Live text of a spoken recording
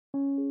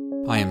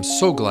I am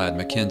so glad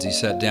Mackenzie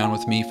sat down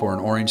with me for an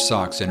Orange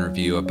Socks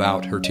interview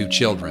about her 2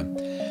 children.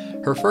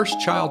 Her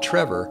first child,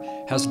 Trevor,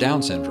 has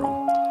Down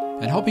syndrome,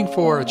 and hoping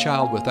for a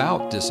child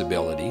without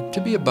disability to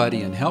be a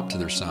buddy and help to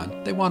their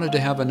son, they wanted to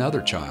have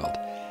another child.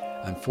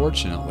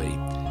 Unfortunately,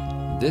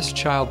 this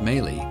child,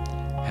 Maylee,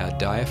 had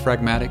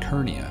diaphragmatic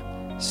hernia,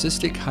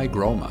 cystic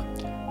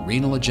hygroma,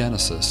 renal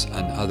agenesis,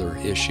 and other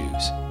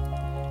issues.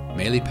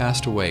 Maylee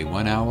passed away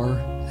 1 hour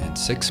and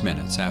 6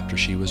 minutes after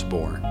she was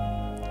born.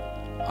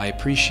 I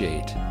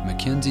appreciate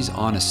Mackenzie's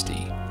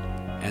honesty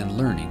and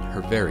learning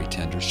her very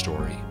tender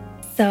story.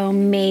 So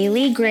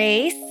Maylee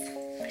Grace,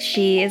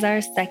 she is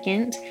our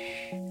second.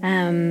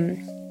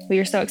 We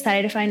were so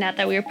excited to find out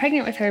that we were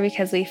pregnant with her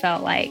because we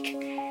felt like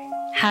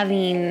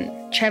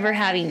Trevor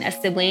having a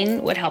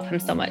sibling would help him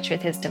so much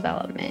with his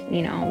development.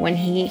 You know, when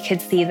he could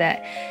see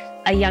that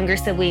a younger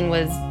sibling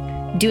was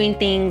doing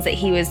things that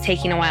he was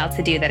taking a while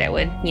to do, that it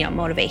would,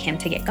 motivate him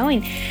to get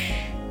going.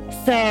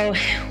 So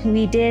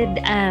we did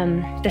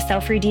the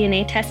cell-free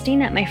DNA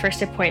testing at my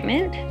first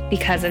appointment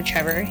because of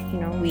Trevor.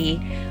 We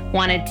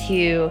wanted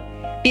to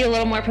be a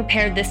little more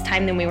prepared this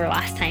time than we were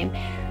last time.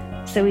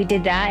 So we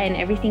did that, and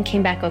everything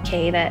came back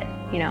okay, that,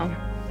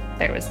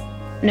 there was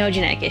no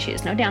genetic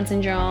issues, no Down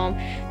syndrome,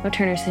 no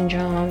Turner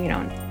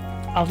syndrome,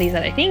 all these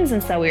other things.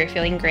 And so we were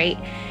feeling great.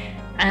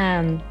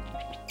 I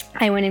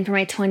went in for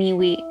my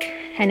 20-week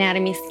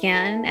anatomy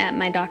scan at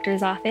my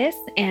doctor's office,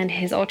 and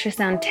his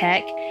ultrasound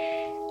tech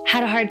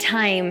had a hard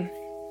time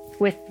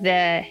with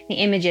the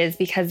images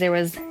because there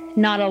was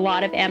not a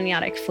lot of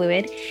amniotic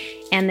fluid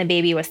and the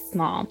baby was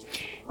small.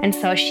 And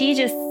so she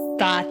just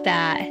thought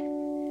that,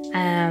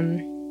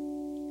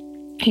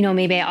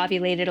 maybe I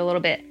ovulated a little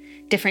bit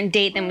different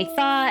date than we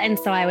thought. And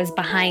so I was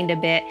behind a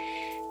bit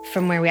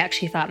from where we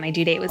actually thought my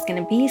due date was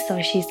going to be.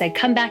 So she said,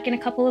 come back in a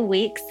couple of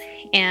weeks,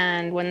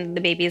 and when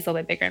the baby is a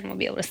little bit bigger, and we'll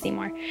be able to see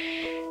more.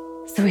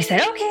 So we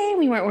said, okay.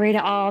 We weren't worried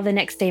at all. The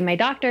next day, my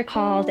doctor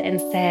called and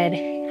said,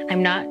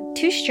 I'm not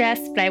too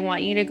stressed, but I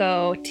want you to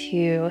go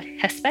to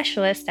a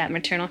specialist at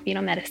maternal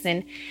fetal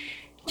medicine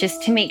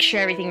just to make sure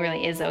everything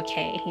really is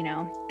okay.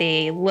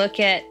 They look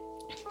at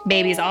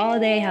babies all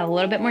day, have a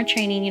little bit more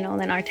training,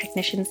 than our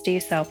technicians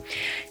do. So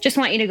just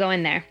want you to go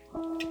in there.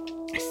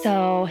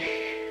 So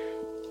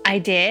I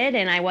did,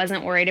 and I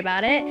wasn't worried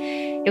about it.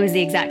 It was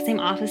the exact same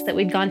office that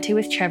we'd gone to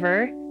with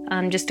Trevor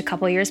just a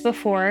couple years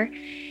before.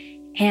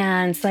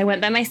 And so I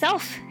went by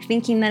myself,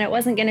 thinking that it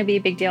wasn't going to be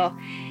a big deal.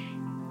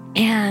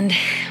 And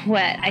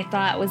what I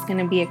thought was going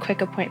to be a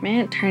quick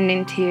appointment turned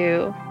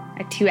into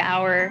a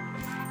 2-hour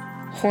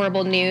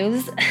horrible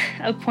news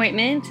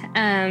appointment.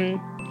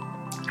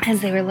 As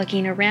they were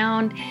looking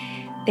around,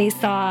 they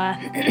saw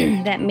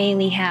that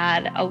Maylee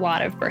had a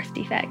lot of birth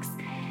defects.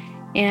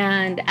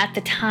 And at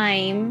the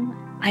time,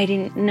 I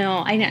didn't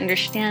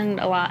understand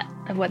a lot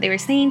of what they were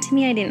saying to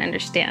me. I didn't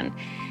understand,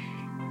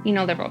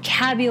 the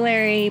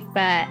vocabulary,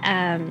 but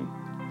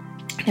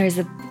there's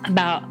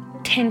about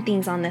 10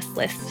 things on this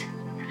list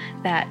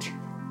that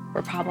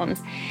were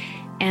problems.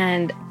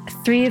 And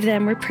 3 of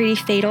them were pretty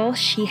fatal.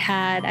 She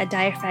had a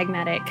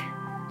diaphragmatic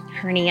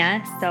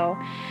hernia. So,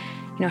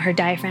 her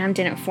diaphragm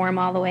didn't form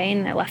all the way,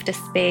 and it left a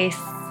space,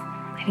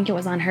 I think it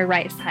was on her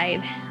right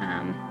side,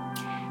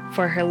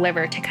 for her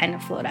liver to kind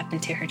of float up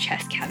into her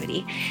chest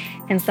cavity.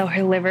 And so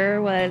her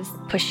liver was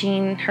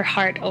pushing her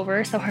heart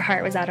over, so her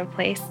heart was out of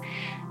place.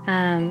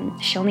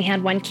 She only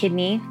had 1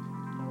 kidney,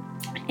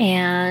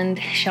 and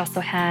she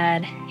also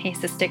had a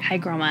cystic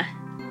hygroma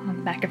on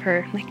the back of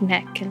her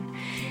neck and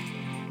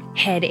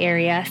head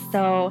area.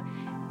 So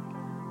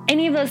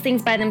any of those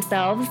things by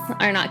themselves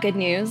are not good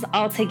news.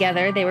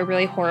 Altogether, they were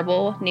really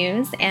horrible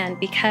news. And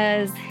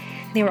because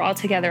they were all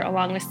together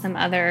along with some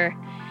other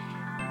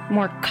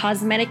more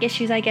cosmetic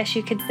issues, I guess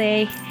you could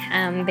say,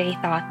 they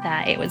thought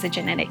that it was a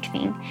genetic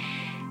thing.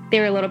 They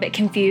were a little bit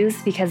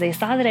confused because they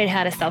saw that I'd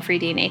had a cell-free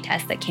DNA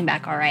test that came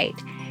back all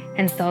right.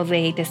 And so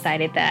they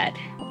decided that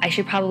I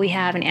should probably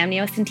have an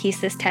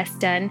amniocentesis test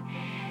done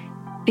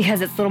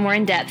because it's a little more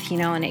in-depth,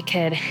 and it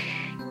could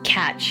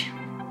catch,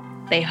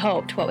 they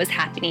hoped, what was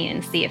happening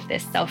and see if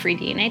this cell-free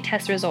DNA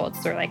test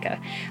results were like a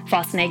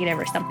false negative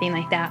or something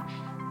like that.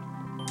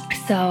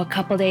 So a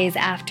couple days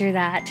after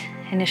that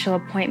initial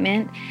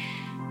appointment,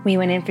 we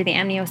went in for the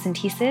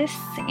amniocentesis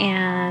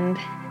and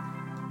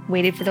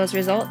waited for those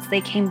results. They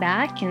came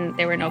back and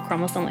there were no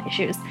chromosomal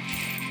issues.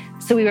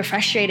 So we were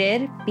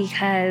frustrated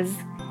because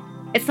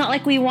it's not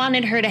like we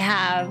wanted her to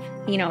have,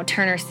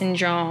 Turner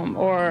syndrome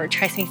or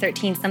trisomy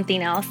 13,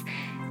 something else.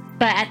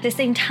 But at the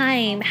same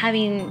time,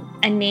 having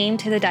a name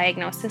to the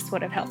diagnosis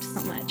would have helped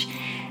so much.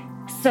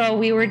 So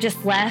we were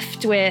just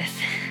left with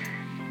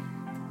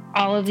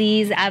all of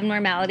these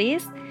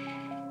abnormalities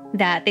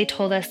that they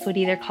told us would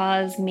either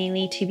cause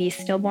Maylee to be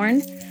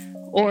stillborn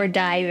or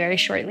die very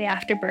shortly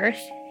after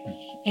birth.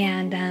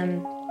 And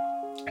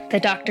the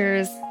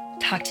doctors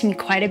talked to me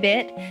quite a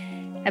bit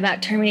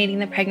about terminating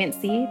the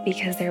pregnancy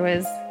because there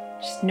was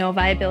just no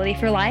viability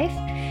for life.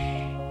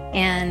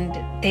 And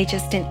they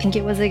just didn't think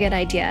it was a good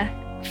idea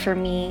for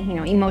me,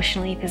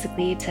 emotionally,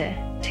 physically,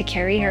 to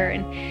carry her.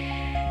 And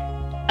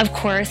of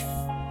course,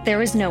 there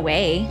was no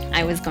way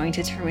I was going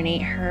to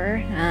terminate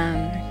her.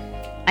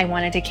 I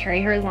wanted to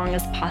carry her as long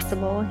as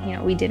possible.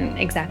 We didn't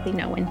exactly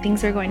know when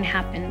things were going to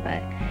happen,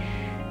 but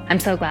I'm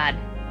so glad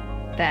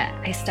that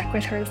I stuck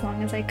with her as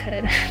long as I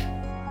could.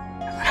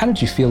 How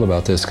did you feel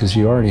about this? Because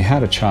you already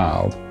had a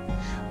child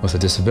with a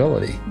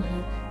disability.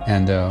 Mm-hmm.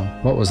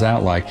 And what was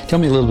that like? Tell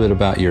me a little bit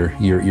about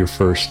your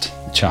first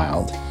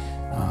child.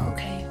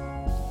 Okay.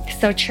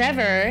 So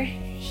Trevor,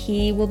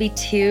 he will be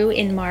 2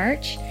 in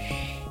March,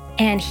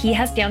 and he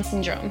has Down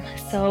syndrome.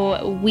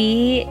 So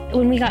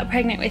when we got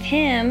pregnant with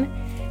him,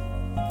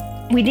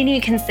 we didn't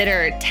even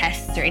consider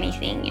tests or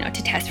anything,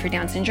 to test for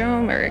Down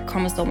syndrome or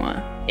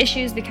chromosomal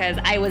issues, because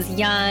I was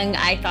young.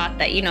 I thought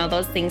that,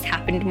 those things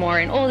happened more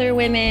in older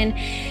women.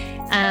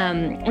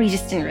 We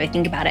just didn't really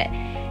think about it.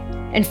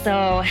 And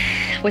so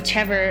with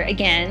Trevor,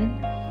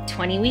 again,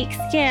 20-week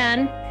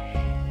scan,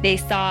 they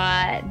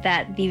saw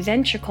that the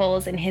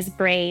ventricles in his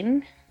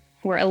brain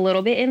were a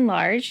little bit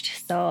enlarged,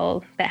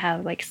 so that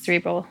have like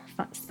cerebral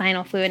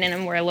spinal fluid in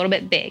them were a little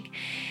bit big.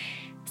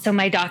 So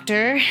my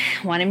doctor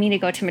wanted me to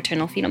go to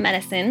maternal fetal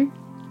medicine,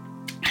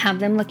 have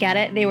them look at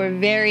it. They were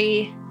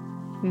very,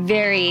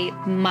 very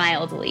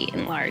mildly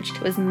enlarged.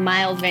 It was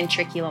mild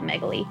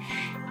ventriculomegaly.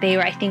 They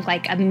were, I think,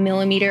 like a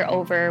millimeter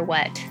over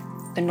what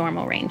the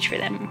normal range for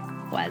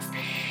them was.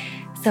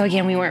 So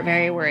again, we weren't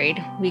very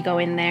worried. We go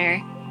in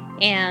there,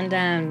 and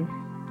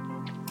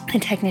the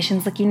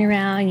technician's looking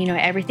around,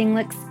 everything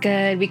looks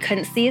good. We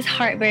couldn't see his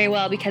heart very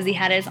well because he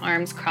had his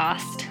arms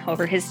crossed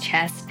over his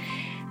chest,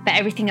 but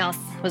everything else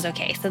was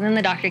okay. So then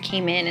the doctor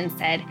came in and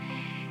said,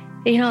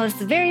 this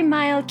is a very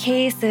mild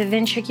case of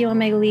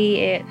ventriculomegaly.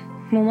 It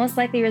will most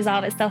likely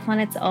resolve itself on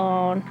its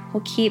own.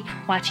 We'll keep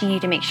watching you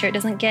to make sure it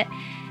doesn't get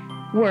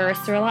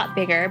worse or a lot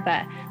bigger,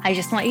 but I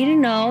just want you to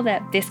know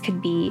that this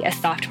could be a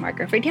soft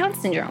marker for Down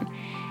syndrome.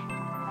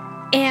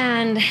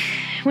 And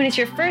when it's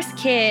your first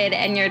kid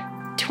and you're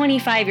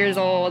 25 years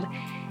old,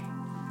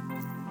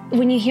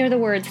 when you hear the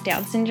words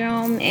Down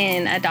syndrome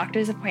in a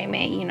doctor's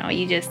appointment,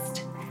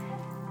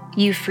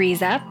 you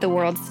freeze up, the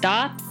world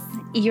stops.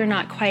 You're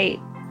not quite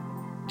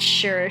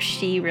sure if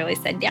she really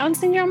said Down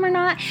syndrome or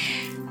not.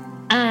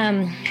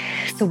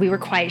 So we were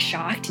quite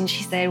shocked, and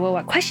she said, well,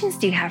 what questions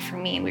do you have for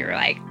me? And we were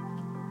like,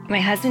 my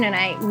husband and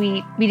I,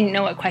 we didn't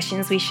know what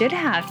questions we should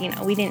have.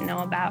 We didn't know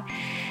about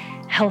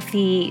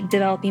healthy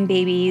developing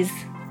babies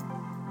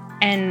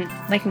and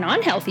like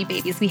non-healthy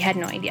babies. We had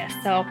no idea.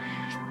 So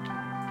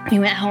we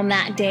went home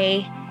that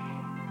day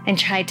and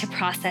tried to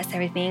process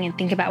everything and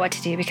think about what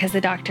to do, because the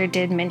doctor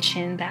did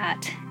mention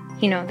that,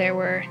 there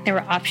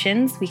were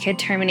options. We could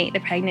terminate the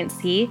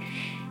pregnancy,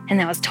 and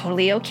that was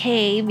totally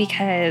okay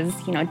because,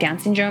 Down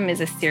syndrome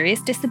is a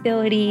serious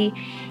disability,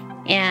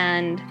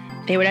 and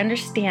they would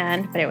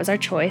understand, but it was our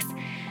choice.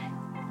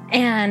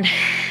 And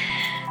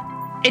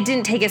it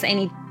didn't take us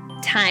any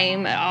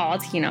time at all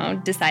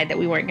to, decide that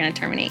we weren't going to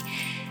terminate.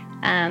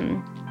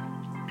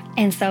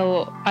 And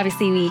so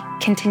obviously we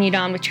continued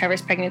on with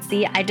Trevor's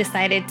pregnancy. I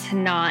decided to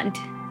not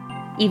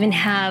even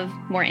have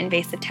more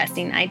invasive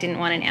testing. I didn't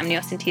want an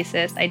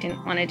amniocentesis. I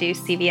didn't want to do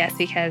CVS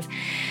because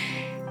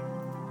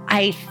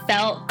I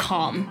felt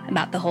calm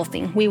about the whole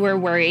thing. We were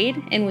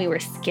worried and we were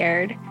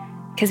scared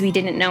because we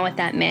didn't know what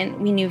that meant.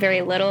 We knew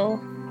very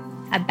little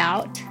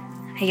about,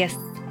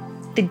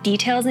 the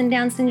details in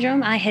Down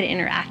syndrome. I had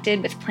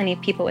interacted with plenty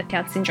of people with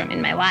Down syndrome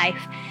in my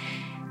life,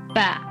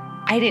 but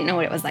I didn't know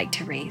what it was like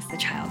to raise a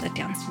child with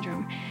Down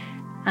syndrome.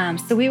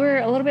 So we were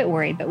a little bit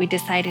worried, but we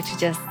decided to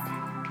just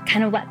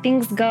kind of let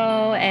things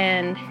go.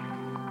 And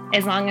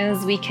as long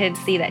as we could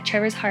see that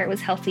Trevor's heart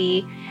was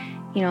healthy,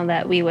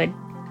 that we would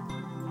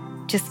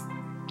just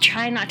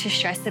try not to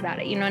stress about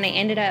it. And I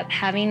ended up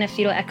having a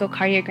fetal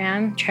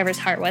echocardiogram. Trevor's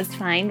heart was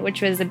fine,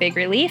 which was a big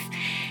relief,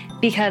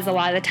 because a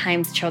lot of the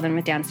times children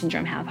with Down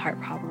syndrome have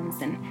heart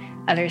problems and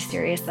other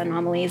serious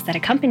anomalies that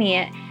accompany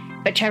it,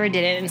 but Trevor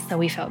didn't, and so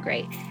we felt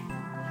great.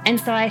 And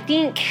so I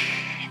think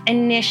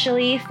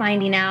initially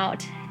finding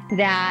out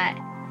that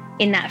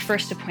in that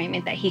first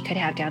appointment that he could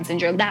have Down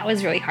syndrome, that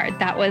was really hard.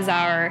 That was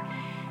our,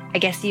 I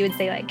guess you would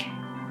say, like,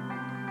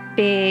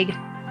 big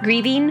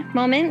grieving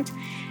moment.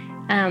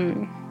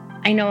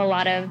 I know a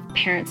lot of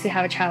parents who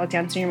have a child with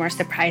Down syndrome are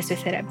surprised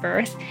with it at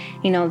birth.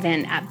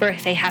 Then at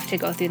birth, they have to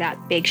go through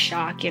that big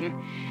shock and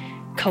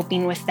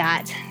coping with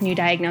that new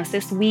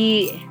diagnosis.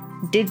 We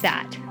did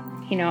that,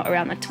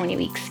 around the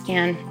 20-week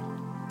scan.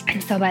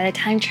 And so by the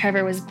time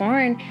Trevor was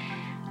born,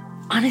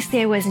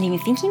 honestly, I wasn't even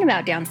thinking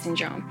about Down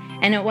syndrome.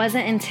 And it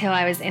wasn't until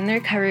I was in the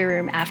recovery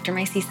room after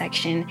my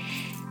C-section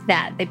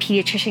that the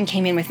pediatrician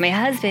came in with my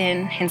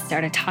husband and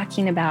started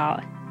talking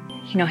about,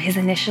 his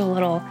initial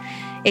little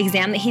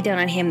exam that he did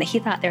on him, that he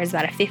thought there was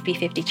about a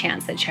 50-50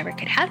 chance that Trevor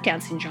could have Down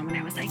syndrome. And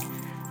I was like,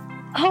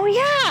 oh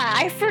yeah,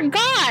 I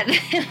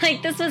forgot.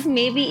 Like, this was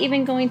maybe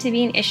even going to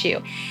be an issue.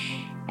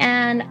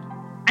 And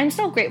I'm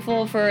so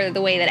grateful for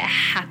the way that it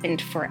happened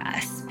for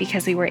us,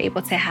 because we were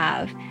able to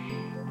have,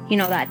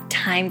 that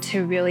time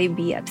to really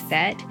be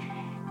upset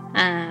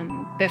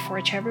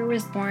before Trevor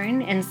was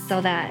born. And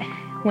so that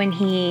when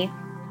he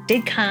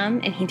did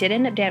come and he did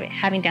end up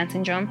having Down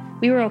syndrome,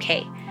 we were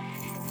okay.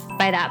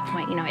 by that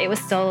point, it was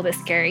still a little bit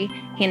scary.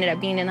 He ended up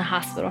being in the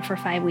hospital for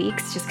 5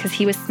 weeks just because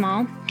he was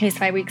small. He was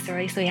 5 weeks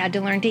already, so he had to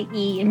learn to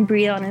eat and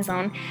breathe on his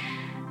own.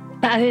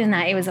 But other than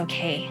that, it was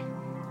okay.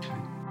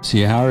 So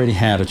you already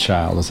had a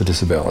child with a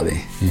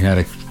disability. You had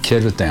a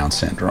kid with Down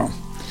syndrome.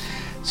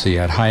 So you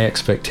had high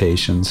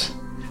expectations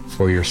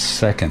for your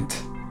second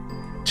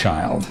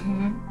child.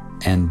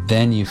 And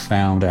then you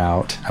found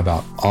out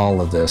about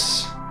all of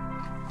this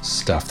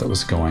stuff that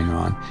was going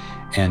on.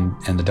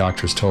 And the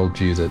doctors told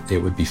you that it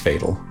would be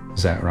fatal.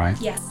 Is that right?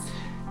 Yes.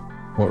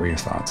 What were your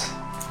thoughts?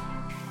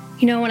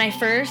 When I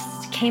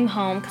first came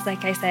home, because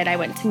like I said, I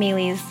went to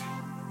Maylee's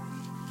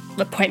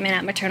appointment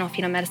at maternal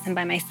fetal medicine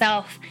by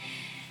myself.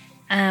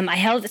 I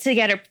held it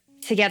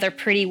together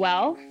pretty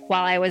well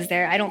while I was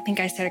there. I don't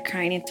think I started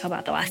crying until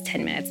about the last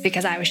 10 minutes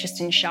because I was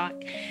just in shock.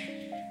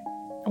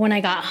 When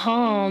I got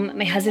home,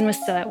 my husband was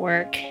still at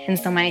work, and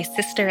so my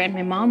sister and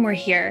my mom were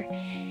here.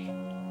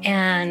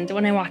 And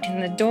when I walked in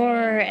the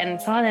door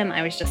and saw them,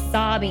 I was just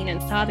sobbing,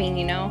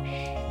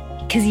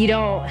 because you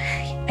don't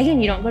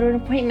go to an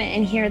appointment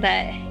and hear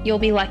that you'll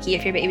be lucky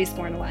if your baby's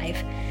born alive.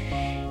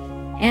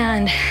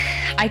 And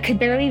I could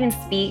barely even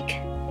speak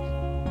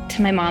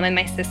to my mom and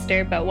my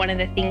sister, but one of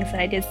the things that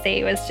I did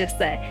say was just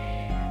that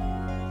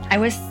I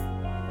was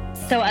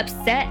so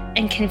upset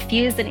and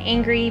confused and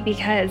angry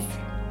because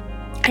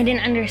I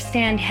didn't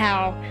understand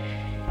how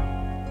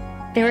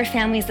there were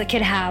families that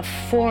could have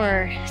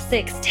 4,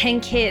 6, 10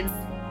 kids,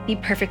 be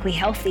perfectly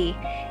healthy,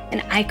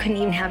 and I couldn't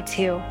even have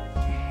 2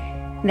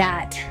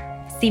 that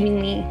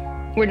seemingly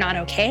were not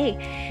okay.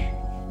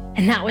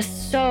 And that was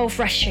so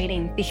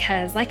frustrating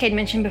because, like I'd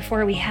mentioned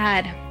before, we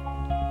had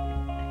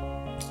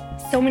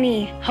so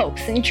many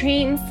hopes and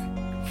dreams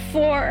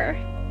for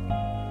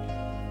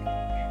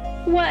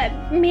what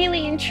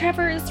Maylee and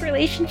Trevor's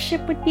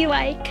relationship would be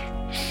like.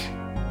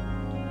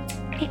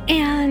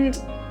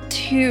 And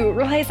to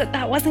realize that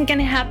that wasn't going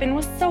to happen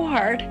was so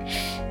hard.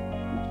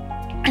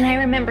 And I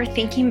remember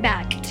thinking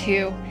back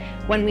to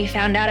when we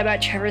found out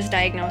about Trevor's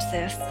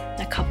diagnosis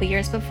a couple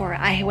years before.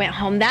 I went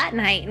home that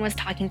night and was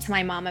talking to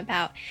my mom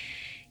about,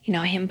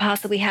 him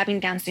possibly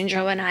having Down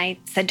syndrome. And I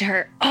said to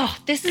her,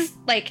 this is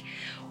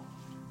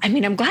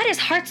I'm glad his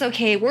heart's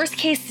okay. Worst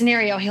case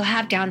scenario, he'll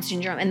have Down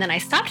syndrome. And then I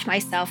stopped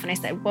myself and I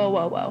said,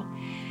 whoa.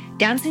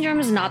 Down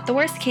syndrome is not the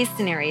worst case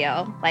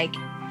scenario.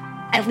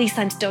 At least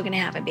I'm still going to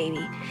have a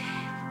baby.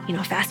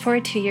 Fast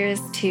forward 2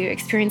 years to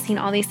experiencing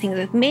all these things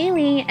with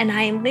Maylee, and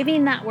I'm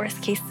living that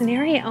worst case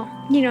scenario,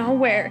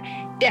 where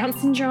Down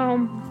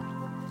syndrome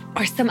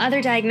or some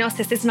other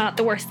diagnosis is not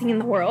the worst thing in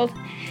the world.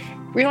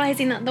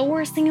 Realizing that the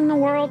worst thing in the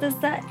world is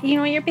that,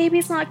 your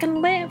baby's not going to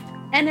live.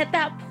 And at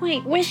that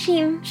point,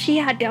 wishing she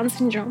had Down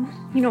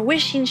syndrome,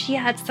 wishing she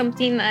had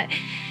something that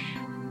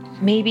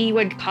maybe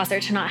would cause her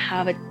to not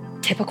have a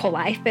typical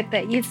life, but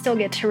that you'd still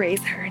get to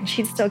raise her and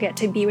she'd still get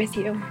to be with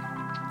you.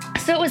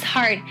 So it was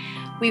hard.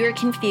 We were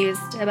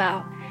confused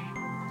about,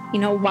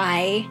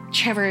 why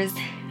Trevor's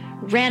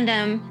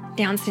random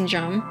Down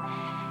syndrome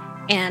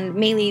and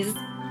Maylee's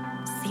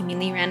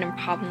seemingly random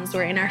problems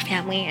were in our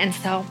family. And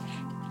so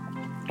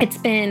it's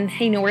been,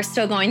 we're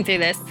still going through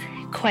this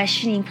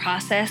questioning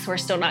process. We're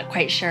still not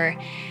quite sure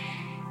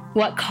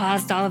what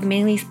caused all of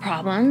Maylee's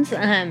problems.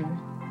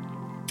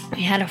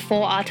 We had a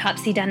full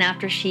autopsy done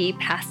after she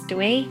passed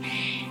away,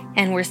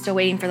 and we're still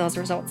waiting for those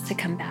results to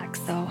come back.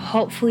 So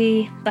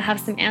hopefully they'll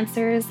have some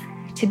answers.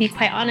 To be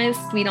quite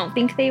honest, we don't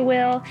think they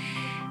will,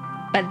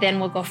 but then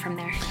we'll go from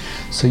there.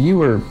 So you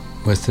were,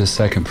 with this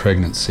second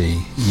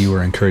pregnancy, you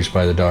were encouraged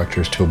by the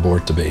doctors to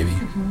abort the baby.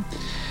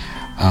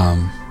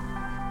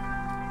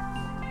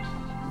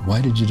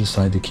 Why did you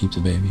decide to keep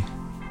the baby?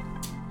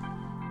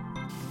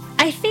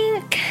 I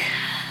think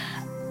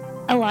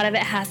a lot of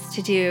it has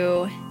to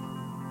do,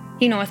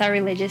 with our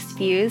religious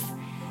views.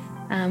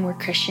 We're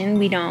Christian.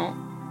 We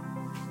don't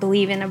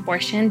believe in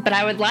abortion, but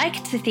I would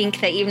like to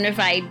think that even if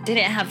I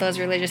didn't have those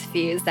religious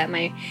views, that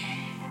my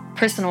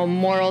personal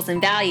morals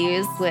and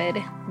values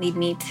would lead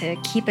me to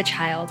keep a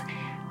child.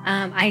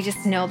 I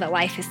just know that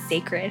life is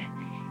sacred,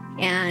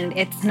 and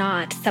it's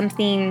not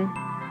something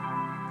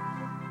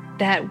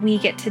that we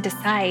get to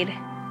decide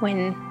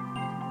when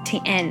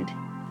to end,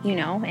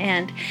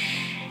 and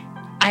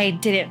I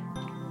didn't,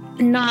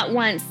 not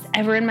once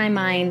ever in my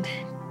mind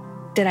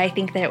did I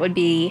think that it would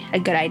be a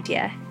good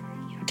idea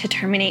to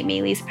terminate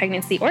Maylee's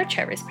pregnancy or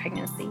Trevor's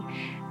pregnancy,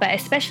 but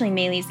especially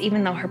Maylee's,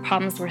 even though her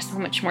problems were so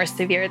much more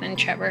severe than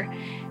Trevor.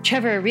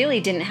 Trevor really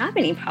didn't have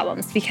any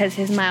problems because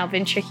his mild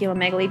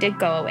ventriculomegaly did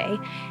go away.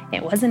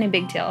 It wasn't a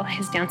big deal.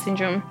 His Down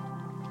syndrome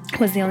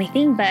was the only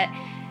thing, but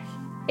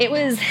it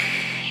was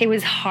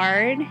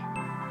hard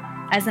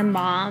as a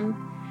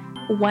mom,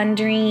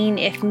 wondering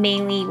if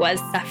Maylee was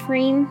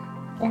suffering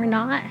or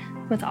not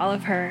with all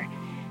of her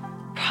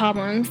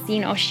problems.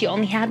 She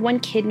only had one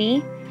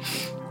kidney,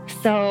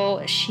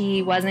 so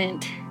she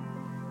wasn't,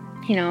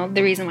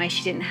 the reason why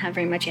she didn't have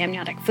very much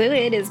amniotic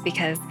fluid is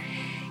because,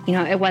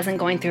 it wasn't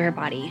going through her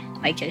body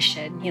like it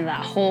should.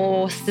 That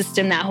whole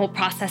system, that whole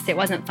process, it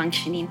wasn't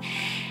functioning.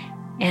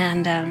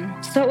 And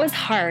so it was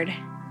hard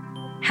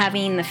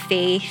having the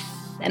faith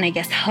and I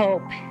guess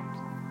hope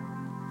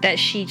that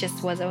she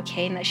just was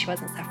okay and that she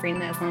wasn't suffering,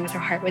 that as long as her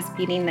heart was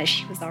beating, that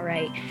she was all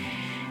right.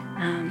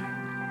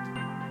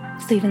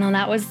 So even though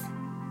that was,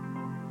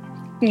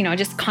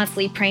 just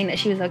constantly praying that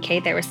she was okay,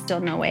 there was still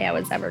no way I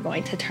was ever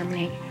going to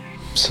terminate.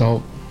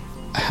 So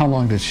how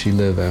long did she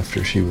live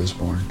after she was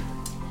born?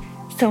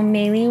 So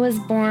Maylee was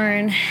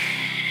born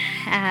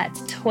at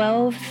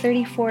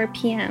 12:34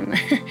 p.m.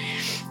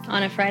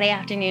 on a Friday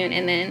afternoon,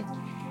 and then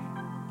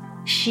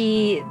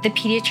the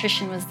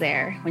pediatrician was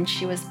there when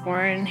she was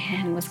born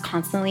and was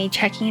constantly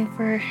checking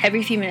for,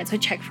 every few minutes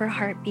would check for a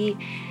heartbeat.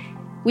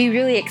 We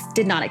really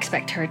did not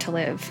expect her to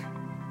live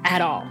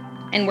at all,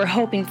 and we're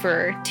hoping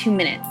for 2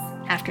 minutes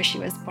after she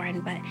was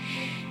born, but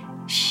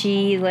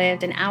she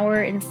lived 1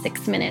 hour and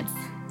 6 minutes.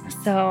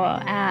 So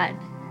at,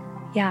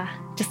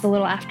 just a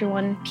little after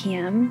 1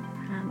 p.m.,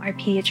 our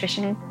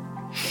pediatrician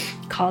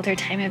called her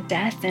time of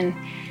death, and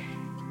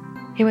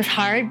it was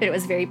hard, but it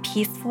was very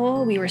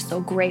peaceful. We were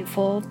so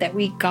grateful that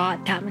we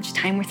got that much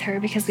time with her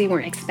because we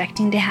weren't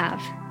expecting to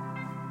have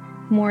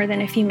more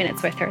than a few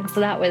minutes with her. And so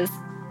that was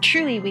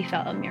truly, we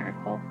felt a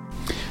miracle.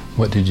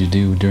 What did you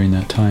do during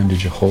that time?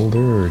 Did you hold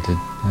her, or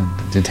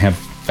did have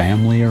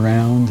family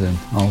around and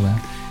all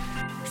that?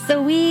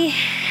 So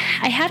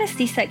I had a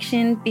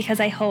C-section because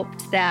I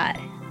hoped that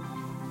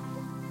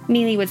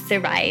Maylee would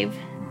survive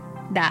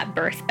that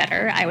birth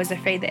better. I was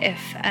afraid that if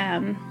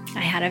I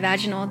had a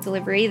vaginal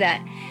delivery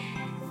that,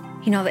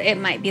 that it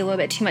might be a little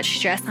bit too much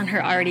stress on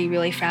her already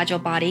really fragile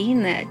body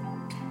and that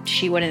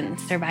she wouldn't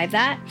survive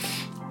that.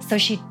 So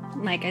she,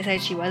 like I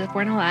said, she was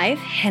born alive.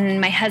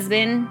 And my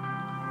husband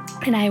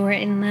and I were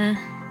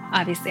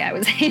obviously I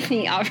was in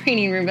the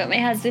operating room, but my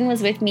husband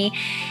was with me.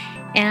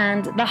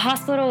 And the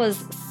hospital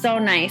was so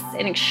nice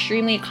and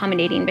extremely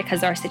accommodating because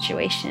of our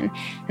situation.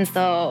 And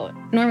so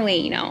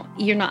normally,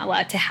 you're not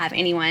allowed to have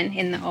anyone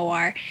in the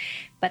OR,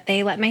 but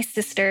they let my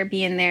sister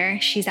be in there.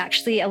 She's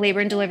actually a labor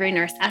and delivery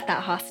nurse at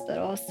that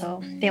hospital.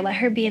 So they let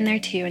her be in there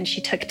too. And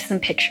she took some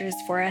pictures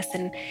for us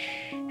and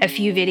a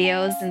few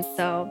videos. And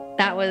so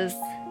that was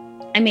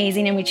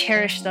amazing. And we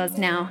cherish those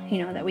now,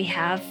 that we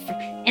have.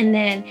 And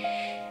then,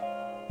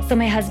 so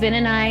my husband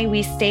and I,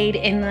 we stayed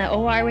in the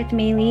OR with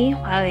Maylee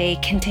while they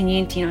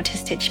continued, to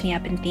stitch me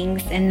up and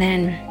things. And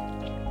then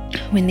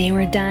when they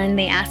were done,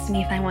 they asked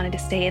me if I wanted to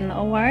stay in the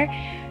OR,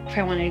 if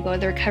I wanted to go to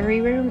the recovery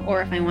room,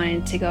 or if I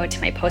wanted to go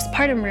to my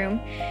postpartum room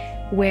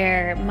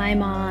where my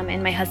mom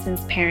and my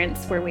husband's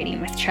parents were waiting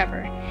with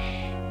Trevor.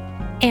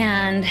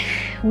 And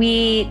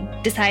we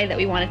decided that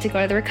we wanted to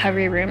go to the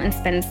recovery room and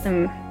spend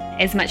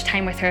as much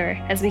time with her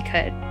as we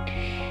could.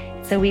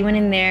 So we went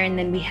in there, and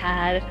then we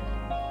had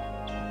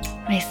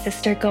my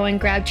sister go and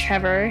grab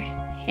Trevor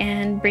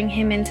and bring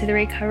him into the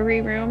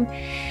recovery room.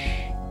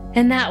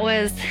 And that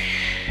was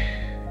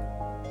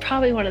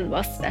probably one of the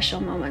most special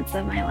moments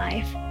of my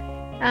life.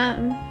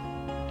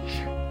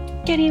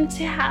 Getting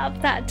to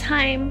have that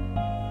time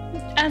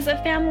as a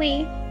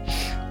family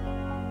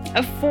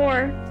of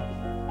 4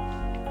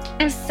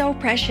 is so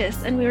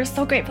precious, and we were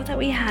so grateful that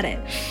we had it.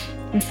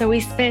 And so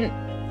we spent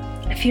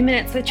a few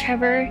minutes with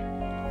Trevor,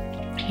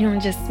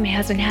 just my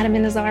husband had him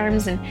in his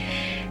arms and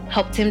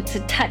helped him to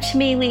touch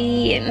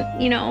Maylee and,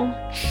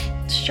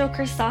 stroke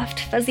her soft,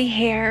 fuzzy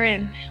hair.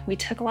 And we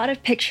took a lot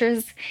of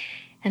pictures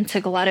and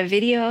took a lot of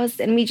videos.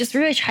 And we just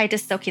really tried to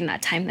soak in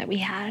that time that we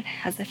had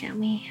as a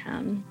family.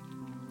 And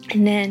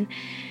then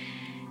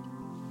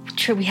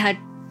we had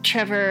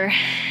Trevor.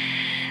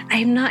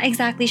 I'm not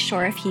exactly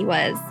sure if he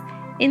was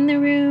in the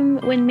room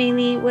when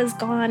Maylee was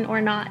gone or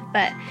not.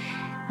 But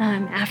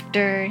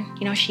after,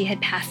 she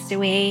had passed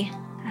away,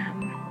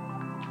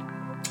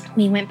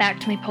 we went back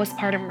to my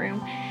postpartum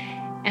room.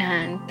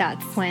 And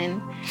that's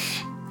when,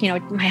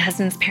 my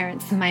husband's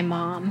parents and my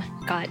mom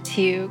got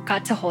to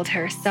hold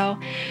her. So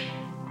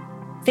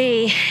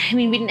we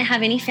didn't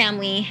have any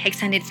family,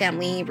 extended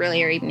family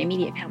really, or even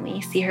immediate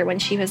family, see her when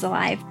she was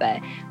alive.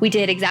 But we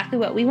did exactly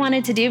what we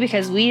wanted to do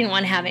because we didn't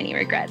want to have any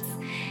regrets.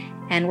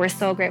 And we're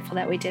so grateful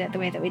that we did it the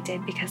way that we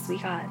did because we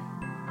got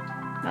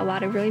a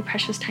lot of really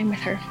precious time with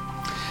her.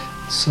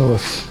 So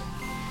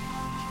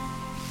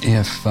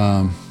if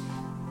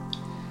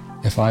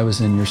I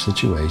was in your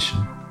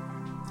situation,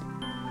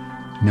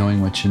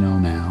 knowing what you know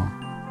now,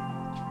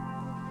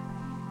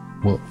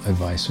 what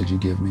advice would you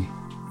give me?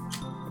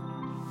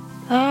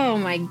 Oh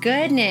my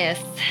goodness,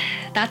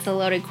 that's a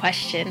loaded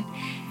question.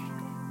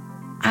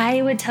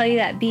 I would tell you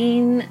that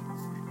being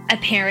a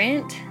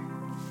parent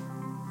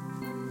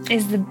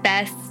is the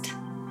best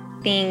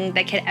thing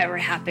that could ever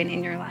happen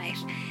in your life.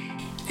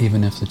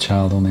 Even if the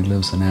child only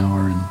lives an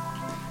hour and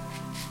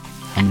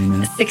how many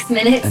minutes? 6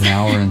 minutes. An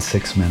hour and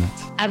 6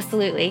 minutes.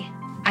 Absolutely.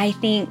 I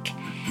think,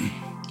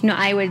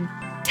 I would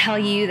tell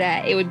you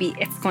that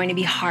it's going to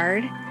be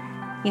hard.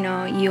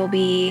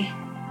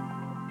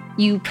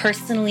 You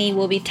personally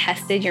will be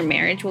tested. Your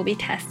marriage will be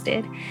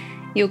tested.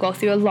 You'll go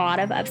through a lot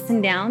of ups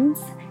and downs,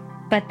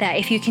 but that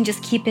if you can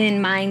just keep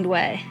in mind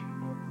what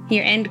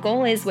your end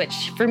goal is,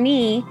 which for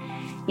me,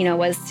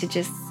 was to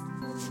just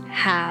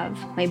have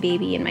my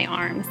baby in my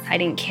arms. I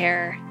didn't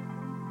care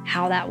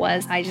how that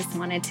was. I just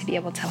wanted to be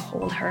able to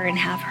hold her and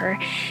have her.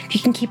 If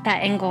you can keep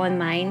that end goal in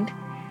mind,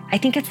 I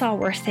think it's all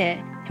worth it.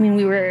 I mean,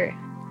 we were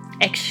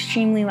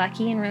extremely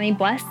lucky and really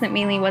blessed that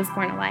Maylee was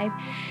born alive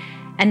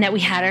and that we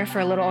had her for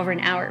a little over an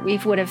hour. We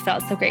would have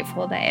felt so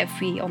grateful that if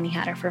we only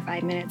had her for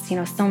 5 minutes.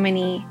 So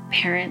many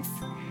parents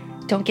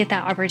don't get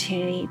that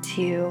opportunity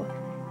to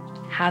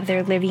have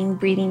their living,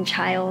 breathing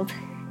child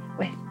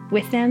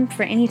with them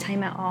for any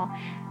time at all.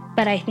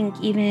 But I think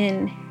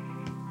even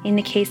in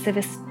the case of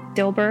a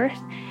stillbirth,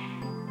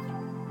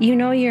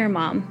 you're a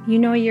mom,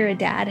 you're a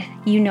dad,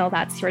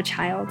 that's your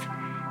child.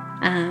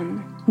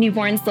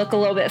 Newborns look a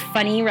little bit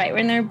funny right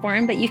when they're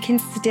born, but you can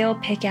still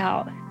pick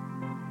out,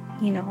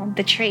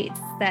 the traits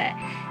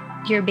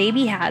that your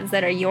baby has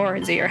that are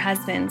yours or your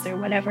husband's or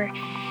whatever.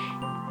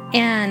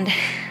 And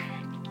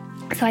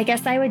so I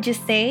guess I would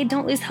just say,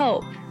 don't lose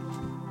hope.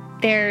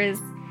 There's,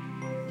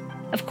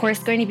 of course,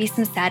 going to be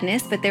some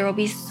sadness, but there will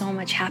be so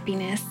much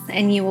happiness,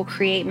 and you will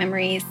create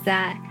memories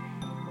that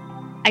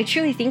I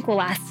truly think will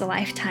last a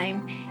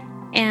lifetime.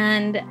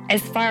 And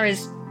as far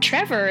as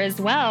Trevor as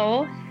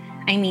well,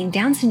 I mean,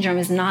 Down syndrome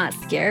is not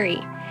scary,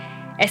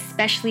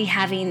 especially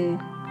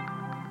having,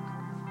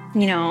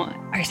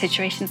 our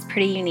situation's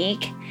pretty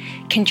unique,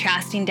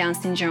 contrasting Down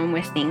syndrome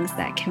with things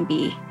that can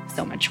be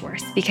so much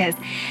worse. Because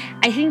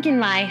I think in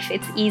life,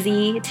 it's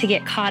easy to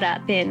get caught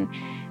up in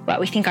what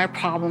we think our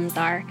problems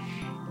are.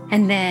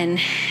 And then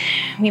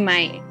we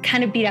might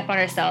kind of beat up on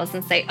ourselves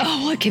and say,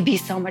 oh, it could be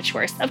so much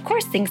worse. Of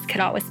course, things could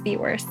always be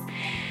worse.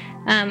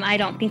 I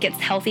don't think it's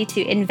healthy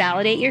to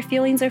invalidate your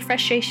feelings or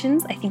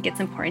frustrations. I think it's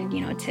important,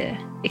 to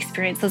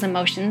experience those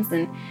emotions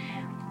and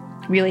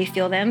really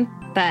feel them.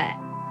 But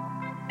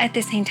at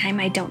the same time,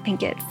 I don't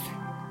think it's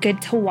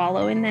good to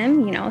wallow in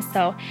them,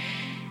 So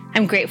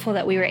I'm grateful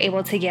that we were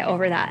able to get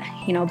over that,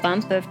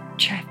 bump of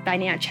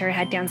finding out Trevor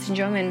had Down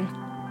syndrome. And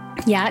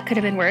yeah, it could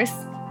have been worse.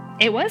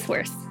 It was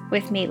worse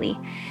with Maylee.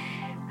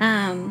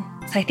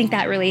 So I think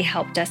that really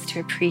helped us to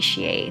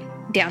appreciate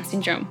Down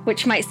syndrome,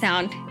 which might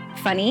sound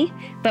funny,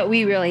 but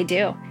we really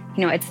do.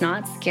 It's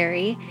not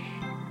scary.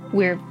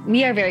 We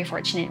are very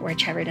fortunate where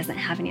Trevor doesn't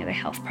have any other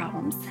health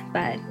problems,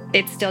 but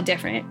it's still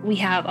different. We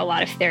have a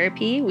lot of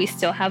therapy. We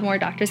still have more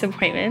doctor's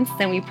appointments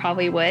than we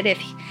probably would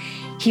if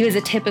he was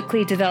a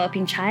typically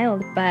developing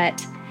child.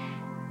 But,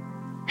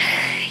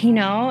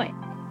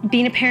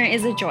 being a parent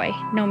is a joy,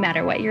 no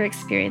matter what your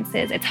experience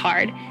is. It's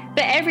hard,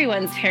 but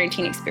everyone's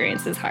parenting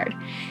experience is hard.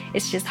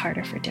 It's just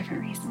harder for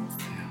different reasons.